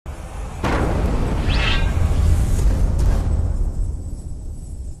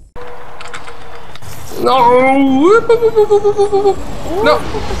No! No!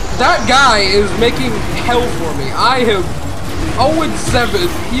 That guy is making hell for me. I have 0-7.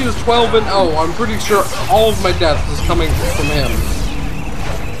 He is 12-0. I'm pretty sure all of my death is coming from him.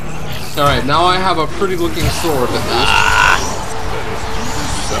 Alright, now I have a pretty looking sword at least.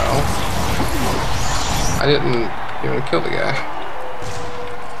 So I didn't even kill the guy.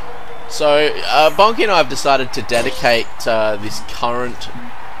 So, Bonkey and I have decided to dedicate this current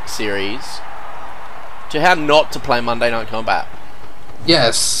series to how not to play Monday Night Combat.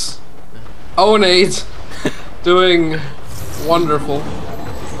 Yes. 0-8. Doing wonderful.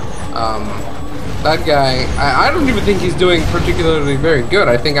 That guy, I don't even think he's doing particularly very good.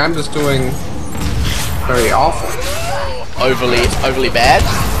 I think I'm just doing very awful. Overly bad?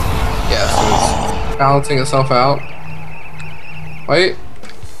 Yes, it's balancing itself out. Wait.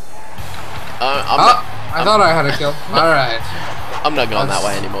 I thought I had a kill. Alright. I'm not going that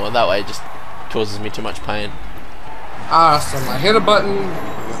way anymore. That way just causes me too much pain. Awesome. I hit a button,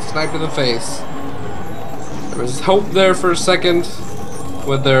 sniped in the face. There was hope there for a second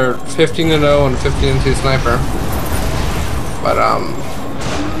with their 15-0 and 15-2 sniper. But,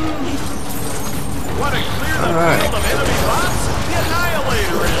 What a clear the field of enemy bots. The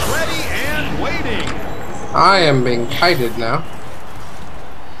Annihilator is ready and waiting. I am being kited now.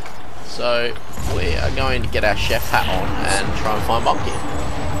 So, we are going to get our chef hat on and try and find Bonkey.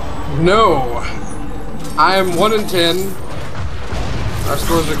 No! I am 1-10. Our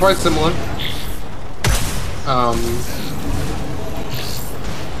scores are quite similar.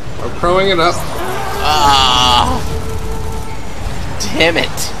 We're proing it up. Ah! Damn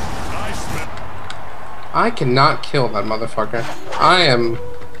it! I cannot kill that motherfucker. I am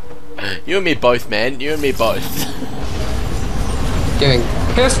You and me both, man. You and me both. getting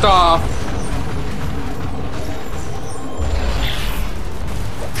pissed off.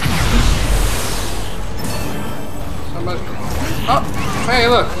 Somebody. Oh, hey,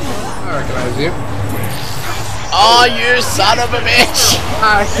 look. I recognize you. Oh, you son of a bitch!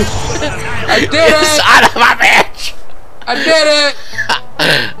 I did You it! son of a bitch! I did it!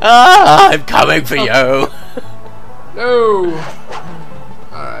 Ah, I'm coming for you. No!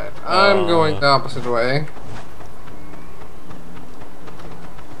 Alright, I'm going the opposite way.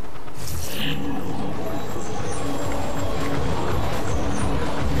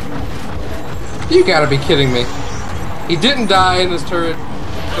 You gotta be kidding me. He didn't die in his turret.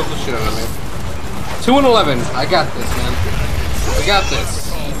 Killed the shit out of me. 2-11. I got this, man. I got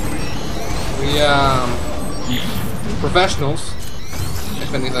this. We, professionals,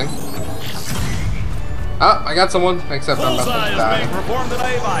 if anything. Oh, I got someone, except I'm about to die.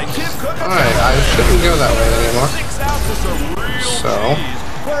 Alright, I shouldn't go that way anymore. So,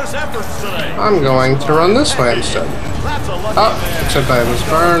 I'm going to run this way instead. Oh, except I was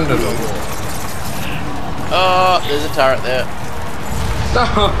burned and... Oh, there's a turret there.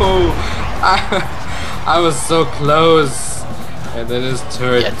 No! I was so close. And then his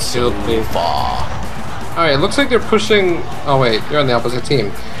turret killed me. Alright, it looks like they're pushing... Oh wait, you're on the opposite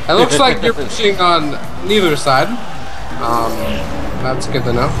team. It looks like you're pushing on neither side. That's good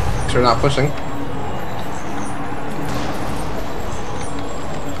to know. Because you're not pushing.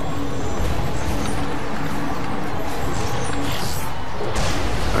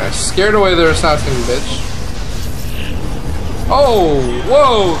 Alright, scared away their assassin bitch. Oh,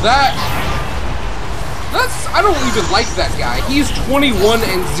 whoa, that's, I don't even like that guy. He's 21-0.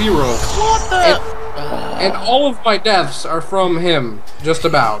 What the? And all of my deaths are from him, just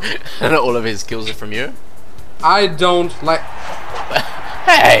about. And all of his kills are from you? I don't like...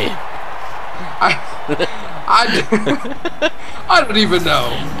 Hey! I don't even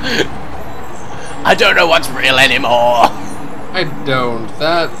know. I don't know what's real anymore. I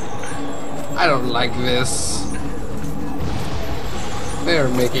don't like this. They are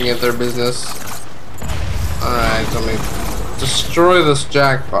making it their business. Alright, let me destroy this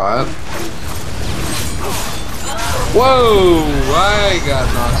jackpot. Whoa! I got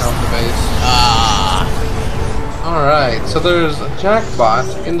knocked off the base. Alright, so there's a jackpot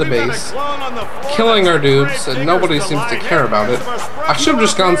in the base killing our dudes, and nobody seems to care about it. I should have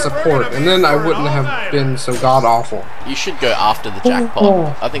just gone support, and then I wouldn't have been so god-awful. You should go after the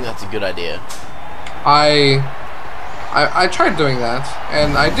jackpot. I think that's a good idea. I tried doing that,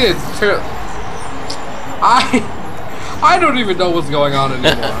 and I did. I don't even know what's going on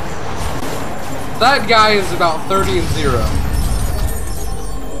anymore. That guy is about 30-0.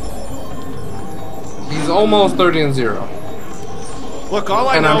 He's almost 30-0. Look, all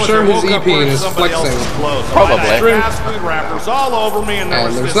I And know I'm is sure I his woke up EP wearing is somebody flexing. else's clothes. Probably. I had fast food wrappers all over me, and there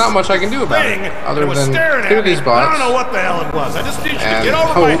was there's this not much I can do about thing it, that other was than staring clear at me. these I bots. don't know what the hell it was. I just need you to And get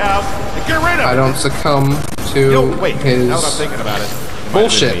over my hope house and get rid of it. I don't succumb to Wait, his now that I'm thinking about it,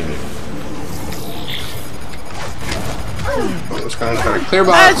 bullshit. I'm just gonna try to clear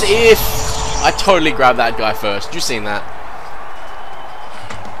bots. As if I totally grabbed that guy first. You seen that?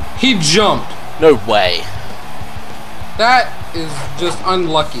 He jumped. No way. That is just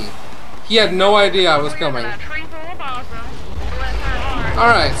unlucky. He had no idea I was coming.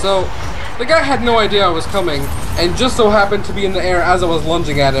 Alright, so the guy had no idea I was coming and just so happened to be in the air as I was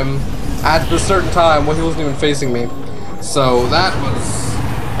lunging at him at the certain time when he wasn't even facing me. So that was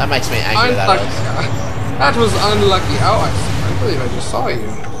That makes me angry. unlucky. That was unlucky. Oh, I believe I just saw you.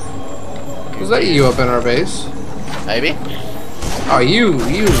 Was that you up in our base? Maybe. Oh, you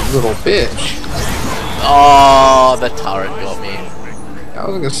little bitch. Oh, the turret got me. I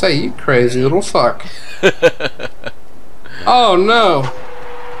was gonna say, you crazy little fuck. Oh no.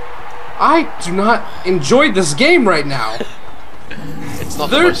 I do not enjoy this game right now. It's not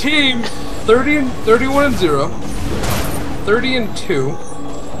Their the most... team 31 and 0, 30 and 2,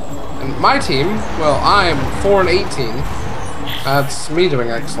 and my team, well, I'm 4 and 18. That's me doing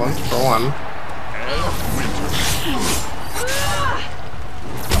excellent for one.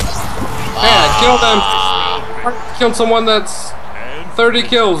 Hey, I killed them. I killed someone that's 30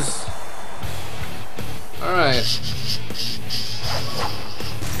 kills. All right.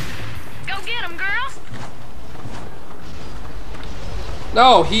 Go get him, girl.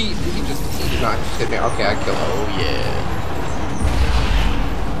 No, he did not just hit me. Okay, I killed him. Oh yeah.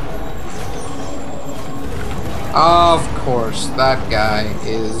 Of course, that guy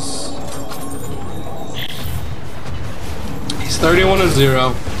is. He's 31 and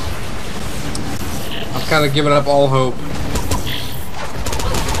 0. I've kind of given up all hope.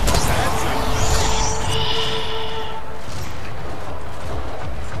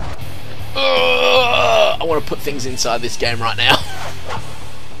 I want to put things inside this game right now.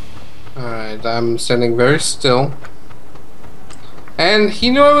 Alright, I'm standing very still. And he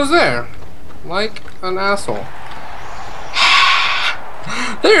knew I was there. Like an asshole.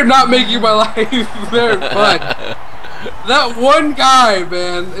 They're not making my life very fun. That one guy,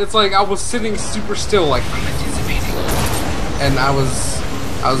 man, it's like I was sitting super still, like I'm anticipating. And I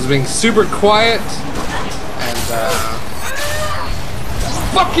was being super quiet and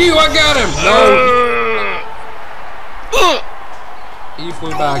fuck you, I got him! No! He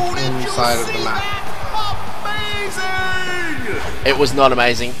flew back inside of the map. Amazing! It was not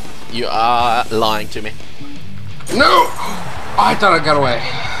amazing. You are lying to me. No! I thought I got away.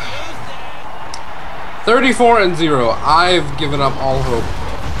 34 and 0. I've given up all hope.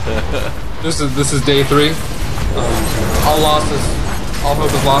 This is day 3. All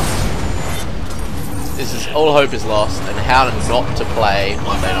hope is lost. This is all hope is lost, and how not to play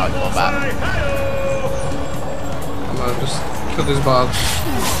Monday Night Combat. I'm gonna just kill these bots.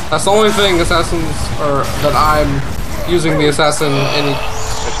 That's the only thing assassins or that I'm using the assassin any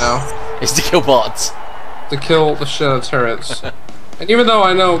right now. Is to kill bots. To kill the shit out of turrets. And even though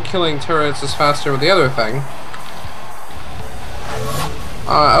I know killing turrets is faster with the other thing.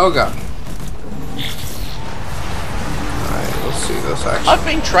 Oh god. Alright, let's see this action. I've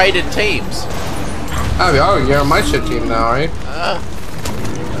been traded teams. Oh, you're on my shit team now, right?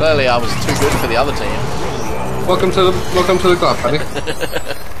 Clearly I was too good for the other team. Welcome to the club, buddy.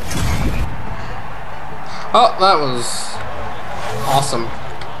 Oh, that was awesome.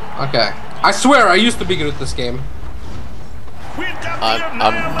 Okay. I swear I used to be good at this game.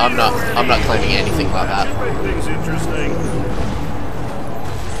 I'm not claiming anything like that.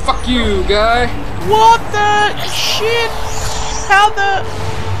 Fuck you, guy. What the shit? How the...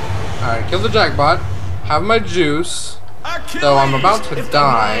 Alright, kill the jackbot. Have my juice. Though I'm about to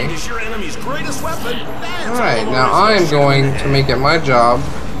die. Alright, now I am going to make it my job.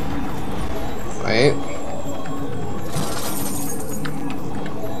 Wait.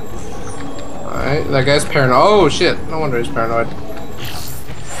 Alright, that guy's paranoid. Oh shit, no wonder he's paranoid.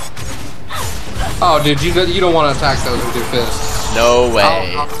 Oh dude, you don't want to attack those with your fist. No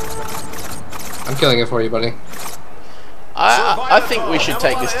way. I'm killing it for you, buddy. I think we should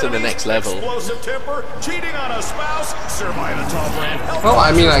take this to the next level. Well,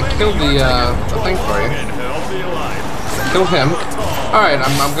 I mean, I killed the thing for you. Kill him. Alright,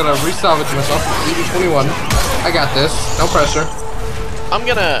 I'm gonna re-salvage myself. 21. I got this. No pressure. I'm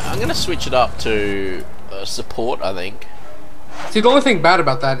gonna switch it up to support, I think. See, the only thing bad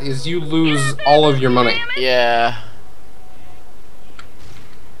about that is you lose all of your money. Yeah.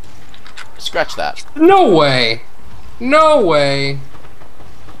 Scratch that. No way. No way.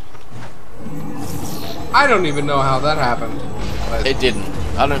 I don't even know how that happened. But It didn't.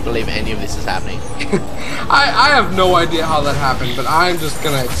 I don't believe any of this is happening. I have no idea how that happened, but I'm just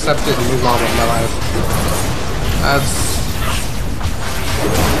gonna accept it and move on with my life. That's...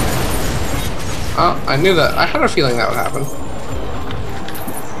 Oh, I knew that. I had a feeling that would happen.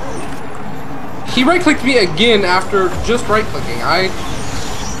 He right-clicked me again after just right-clicking.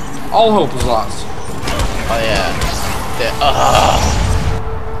 All hope was lost. Oh yeah.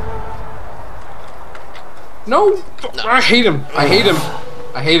 No! I hate him. I hate him.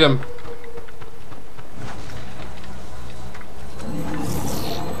 I hate him.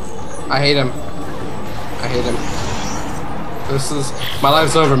 I hate him. I hate him. This is... My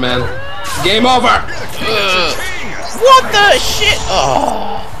life's over, man. Game over! What the shit?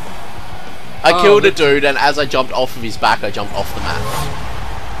 Oh. I killed a dude, and as I jumped off of his back, I jumped off the map.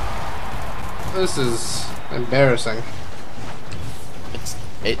 This is embarrassing.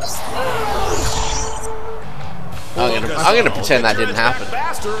 It's. I'm gonna pretend that didn't happen.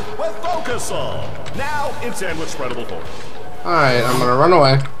 Faster with Focus All. Now in sandwich spreadable form. Alright, I'm gonna run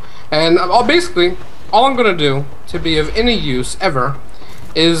away. And basically, all I'm gonna do to be of any use ever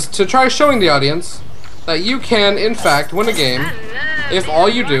is to try showing the audience that you can, in fact, win a game if all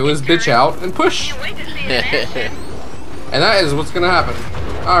you do is bitch out and push. And that is what's gonna happen.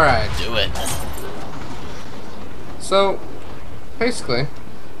 Alright. Do it. So, basically,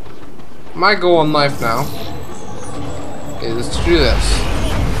 my goal in life now is to do this.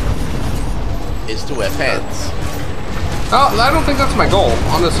 Is to wear pants. Oh, I don't think that's my goal.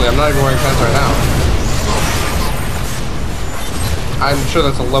 Honestly, I'm not even wearing pants right now. I'm sure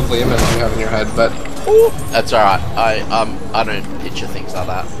that's a lovely image you have in your head, but... Ooh. That's alright. I don't picture things like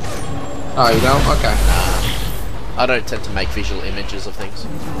that. Oh, you don't? Okay. I don't tend to make visual images of things.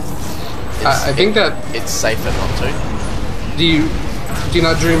 I think that... It's safer not to. Do you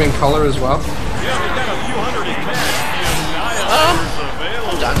not dream in color as well? Yeah, we got a few hundred in cash I'm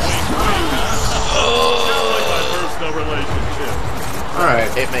available. done. Like my personal relationship.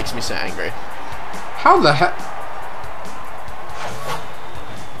 Alright. It makes me so angry. How the heck...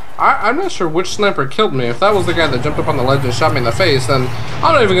 I'm not sure which sniper killed me. If that was the guy that jumped up on the ledge and shot me in the face, then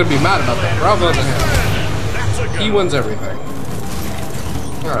I'm not even going to be mad about that. Bravo to him. He wins everything.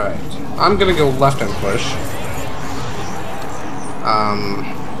 Alright. I'm going to go left and push.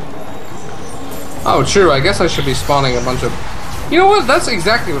 Oh, true. I guess I should be spawning a bunch of... You know what? That's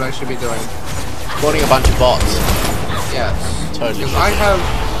exactly what I should be doing. Spawning a bunch of bots. Yes. Totally. Because I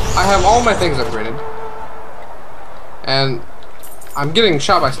have all my things upgraded. And... I'm getting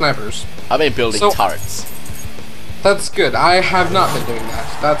shot by snipers. I've been building turrets. That's good. I have not been doing that.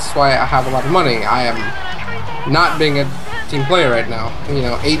 That's why I have a lot of money. I am not being a team player right now. You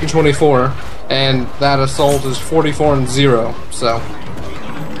know, 8 and 24, and that assault is 44 and 0. So,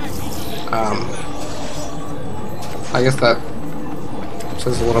 I guess that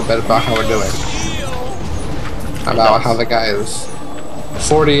says a little bit about how we're doing. About how the guy is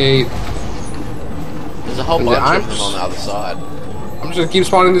 48. There's a whole bunch of them on the other side. I'm just gonna keep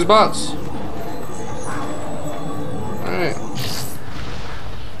spawning these bots. Alright.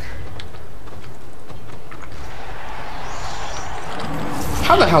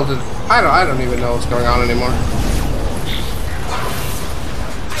 How the hell did I don't even know what's going on anymore.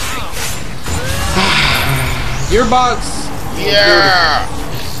 Your bots. Yeah.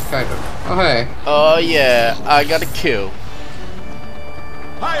 Kind of. Oh hey. Oh yeah. I got a kill.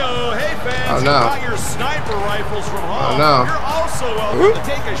 Hi-oh, hey fans, Oh, no. you got your sniper rifles from home. Oh, no. You're also welcome to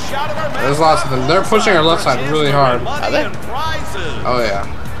take a shot at our There's lots of them. They're pushing our left side really hard. Are they? Oh yeah.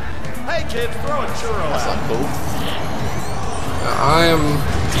 Hey kids, throw a churro That's out. not cool. I am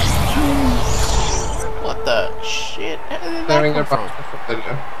What the shit? How did that staring come at from?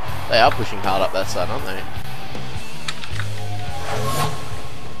 video. They are pushing hard up that side, aren't they?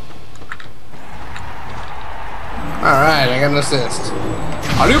 Alright, I got an assist.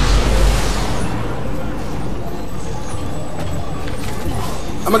 Alley-oop.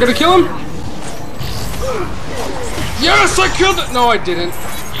 Am I gonna kill him? Yes, I killed it! No, I didn't.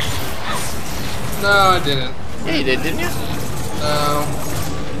 No, I didn't. Yeah, you did, didn't you? No.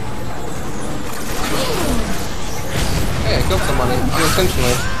 Hey, I killed somebody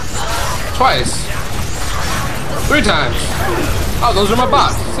unintentionally. Twice. 3 times. Oh, those are my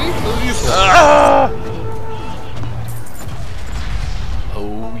bots. See? Those are useful.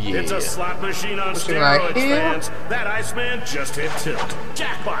 Oh yeah. It's a slot machine on steroids, fans. That Iceman just hit tilt.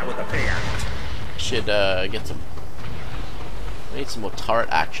 Jackpot with a payout. Should get some. We need some more turret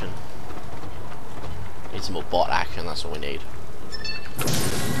action. Need some more bot action. That's what we need.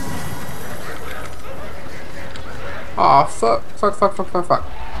 Aw, fuck.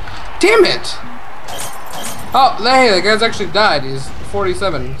 Damn it! Oh, hey, that guy's actually died. He's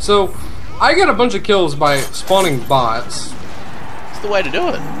 47. So, I get a bunch of kills by spawning bots. It's the way to do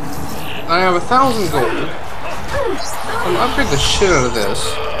it. I have 1,000 gold. I'm gonna upgrade the shit out of this.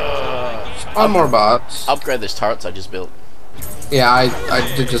 Spawn more bots. Upgrade those turrets I just built. Yeah,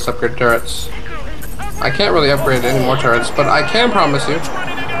 I did just upgrade turrets. I can't really upgrade any more turrets, but I can promise you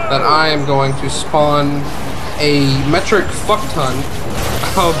that I am going to spawn a metric fuck ton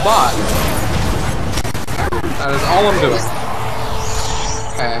of bots. That is all I'm doing.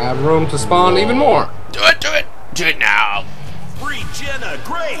 I have room to spawn even more. Do it now. Free Jenna,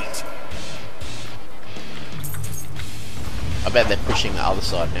 great. I bet they're pushing the other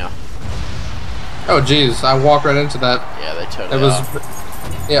side now. Oh jeez, I walked right into that. Yeah, they totally It was,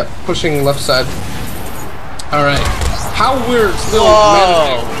 are. yeah, pushing left side. All right, how we're still Whoa.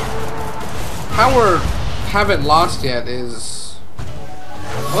 managing, how we haven't lost yet is,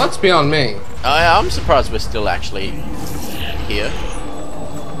 well, that's beyond me. I'm surprised we're still actually here.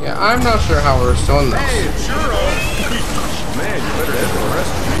 Yeah, I'm not sure how we're still in this. Hey, it's Churro. Man, you better head for the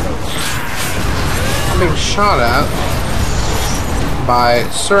rest of me. I'm being shot at by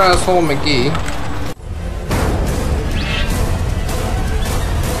Sir Asshole McGee.